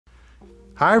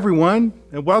Hi everyone,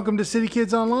 and welcome to City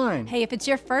Kids Online. Hey, if it's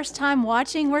your first time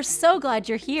watching, we're so glad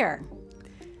you're here.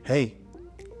 Hey,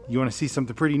 you want to see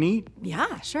something pretty neat?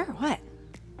 Yeah, sure. What?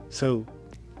 So,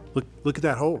 look at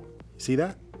that hole. See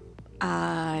that?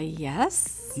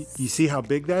 Yes. You see how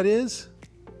big that is?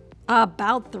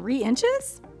 About 3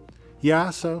 inches?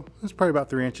 Yeah, so it's probably about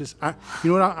 3 inches.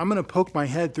 You know what? I'm going to poke my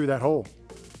head through that hole.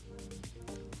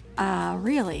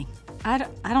 Really? I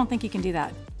don't think you can do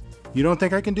that. You don't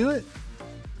think I can do it?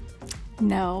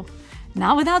 No,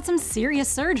 not without some serious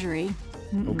surgery.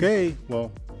 Okay,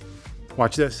 well,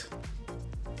 watch this.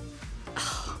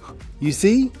 You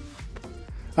see?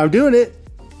 I'm doing it.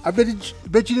 I bet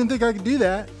you didn't think I could do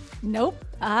that. Nope,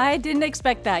 I didn't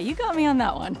expect that. You got me on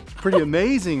that one. Pretty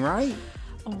amazing, right?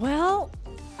 Well,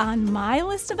 on my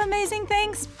list of amazing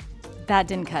things, that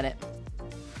didn't cut it.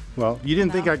 Well, you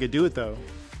didn't think I could do it, though.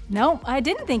 No, I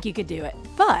didn't think you could do it.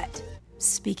 But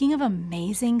speaking of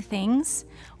amazing things,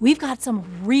 we've got some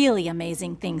really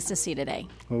amazing things to see today.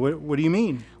 Well, what do you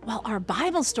mean? Well, our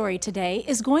Bible story today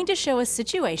is going to show a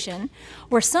situation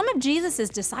where some of Jesus'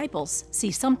 disciples see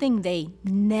something they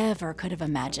never could have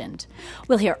imagined.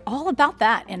 We'll hear all about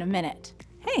that in a minute.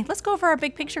 Hey, let's go over our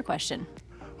big picture question.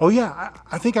 Oh, yeah,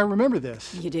 I think I remember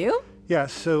this. You do? Yeah,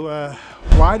 so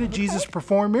why did Jesus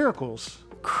perform miracles?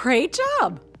 Great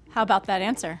job. How about that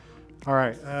answer? All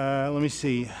right, let me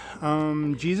see.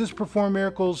 Jesus performed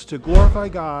miracles to glorify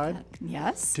God,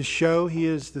 Yes. to show he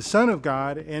is the Son of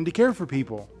God, and to care for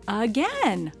people.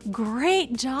 Again,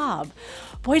 great job.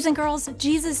 Boys and girls,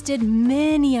 Jesus did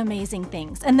many amazing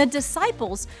things, and the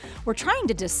disciples were trying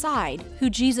to decide who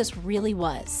Jesus really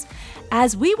was.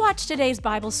 As we watch today's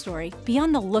Bible story, be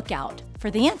on the lookout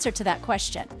for the answer to that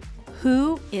question.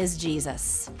 Who is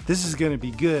Jesus? This is going to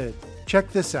be good.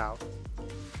 Check this out.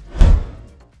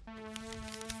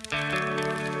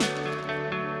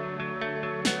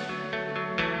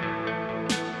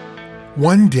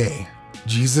 One day,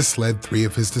 Jesus led 3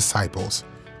 of his disciples,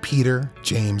 Peter,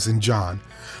 James, and John,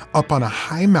 up on a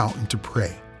high mountain to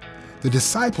pray. The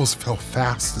disciples fell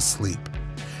fast asleep.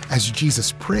 As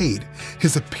Jesus prayed,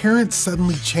 his appearance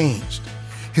suddenly changed.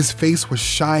 His face was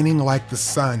shining like the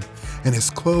sun, and his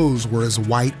clothes were as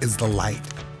white as the light.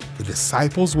 The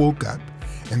disciples woke up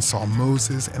and saw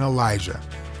Moses and Elijah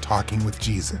talking with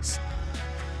Jesus.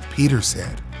 Peter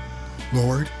said,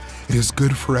 "Lord, it is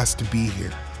good for us to be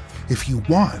here. If you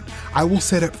want, I will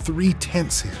set up 3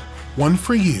 tents here, one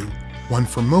for you, one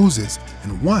for Moses,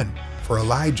 and one for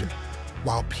Elijah."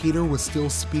 While Peter was still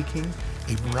speaking,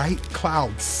 a bright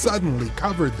cloud suddenly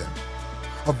covered them.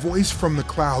 A voice from the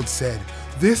cloud said,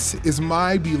 "This is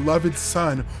my beloved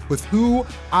Son, with whom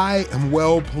I am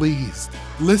well pleased.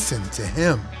 Listen to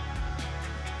him."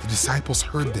 The disciples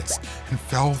heard this and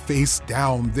fell face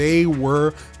down. They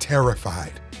were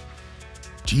terrified.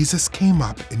 Jesus came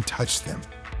up and touched them.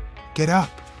 "Get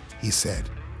up," he said.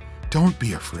 "Don't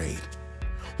be afraid."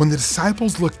 When the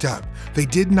disciples looked up, they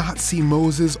did not see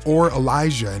Moses or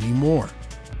Elijah anymore.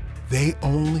 They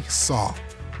only saw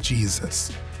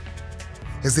Jesus.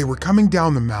 As they were coming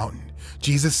down the mountain,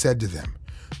 Jesus said to them,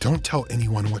 "Don't tell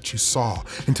anyone what you saw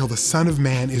until the Son of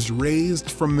Man is raised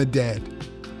from the dead."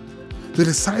 The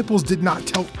disciples did not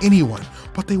tell anyone,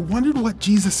 but they wondered what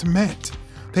Jesus meant.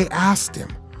 They asked him,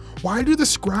 "Why do the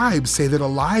scribes say that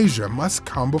Elijah must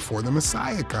come before the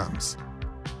Messiah comes?"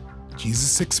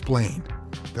 Jesus explained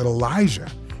that Elijah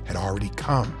had already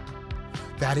come.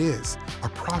 That is, a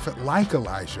prophet like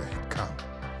Elijah had come.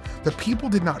 The people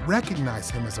did not recognize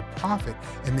him as a prophet,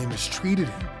 and they mistreated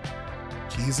him.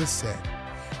 Jesus said,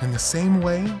 "In the same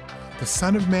way, the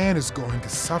Son of Man is going to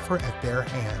suffer at their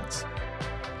hands."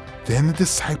 Then the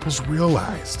disciples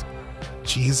realized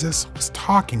Jesus was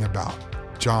talking about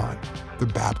John the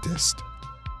Baptist.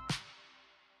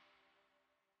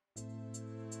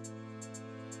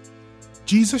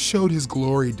 Jesus showed his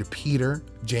glory to Peter,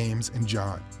 James, and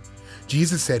John.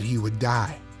 Jesus said he would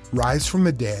die, rise from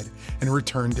the dead, and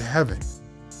return to heaven.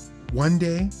 One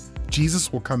day,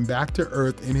 Jesus will come back to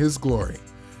earth in his glory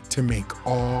to make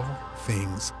all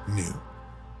things new.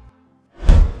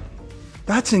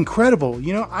 That's incredible.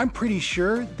 You know, I'm pretty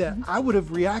sure that I would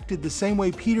have reacted the same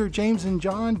way Peter, James, and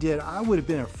John did. I would have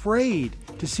been afraid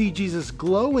to see Jesus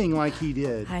glowing like he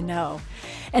did. I know.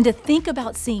 And to think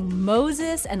about seeing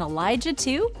Moses and Elijah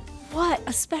too, what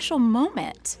a special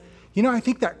moment. You know, I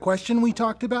think that question we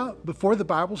talked about before the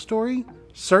Bible story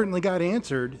certainly got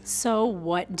answered. So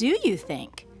what do you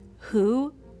think?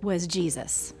 Who was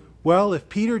Jesus? Well, if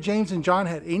Peter, James, and John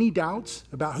had any doubts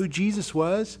about who Jesus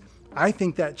was, I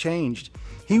think that changed.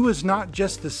 He was not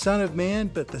just the Son of Man,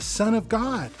 but the Son of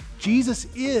God. Jesus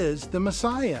is the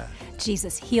Messiah.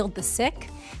 Jesus healed the sick,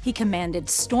 He commanded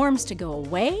storms to go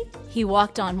away. He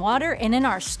walked on water. And in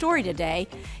our story today,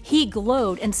 he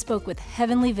glowed and spoke with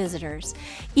heavenly visitors.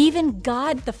 Even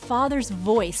God the Father's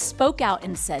voice spoke out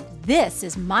and said, "This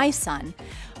is my Son,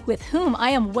 with whom I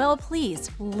am well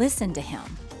pleased. Listen to him."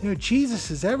 You know,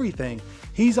 Jesus is everything.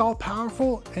 He's all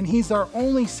powerful and he's our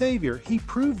only Savior. He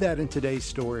proved that in today's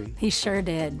story. He sure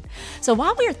did. So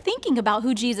while we're thinking about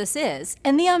who Jesus is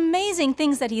and the amazing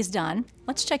things that he's done,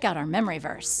 let's check out our memory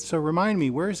verse. So remind me,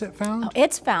 where is it found?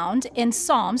 It's found in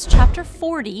Psalms chapter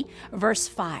 40, verse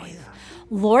 5.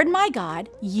 Lord my God,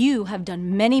 you have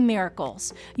done many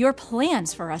miracles. Your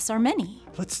plans for us are many.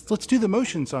 Let's do the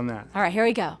motions on that. All right, here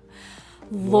we go.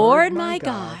 Lord my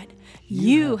God,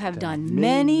 you have done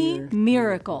many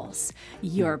miracles.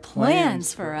 Your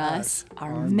plans for us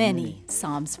are many.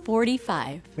 Psalms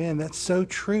 45. Man, that's so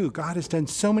true. God has done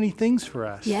so many things for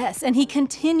us. Yes, and he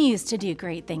continues to do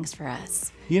great things for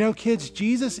us. You know, kids,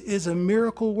 Jesus is a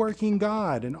miracle working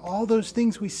God, and all those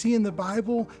things we see in the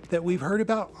Bible that we've heard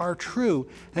about are true,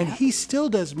 and he still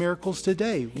does miracles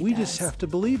today. We just have to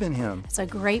believe in him. It's a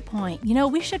great point. You know,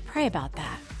 we should pray about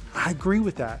that. I agree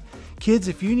with that. Kids,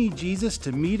 if you need Jesus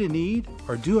to meet a need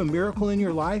or do a miracle in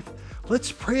your life,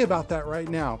 let's pray about that right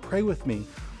now. Pray with me.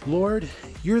 Lord,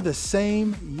 you're the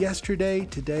same yesterday,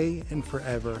 today, and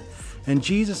forever. And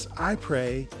Jesus, I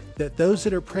pray that those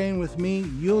that are praying with me,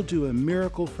 you'll do a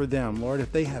miracle for them. Lord,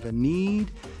 if they have a need,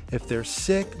 if they're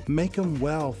sick, make them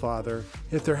well, Father.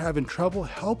 If they're having trouble,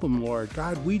 help them, Lord.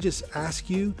 God, we just ask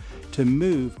you to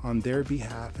move on their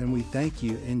behalf, and we thank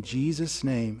you in Jesus'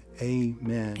 name.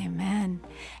 Amen. Amen.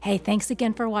 Hey, thanks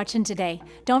again for watching today.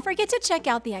 Don't forget to check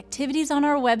out the activities on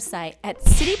our website at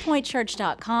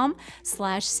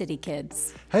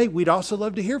citypointchurch.com/citykids. Hey, we'd also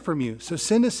love to hear from you, so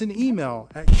send us an email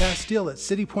at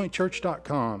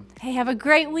castile@citypointchurch.com. Hey, have a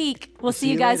great week. We'll see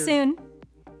you guys later. soon.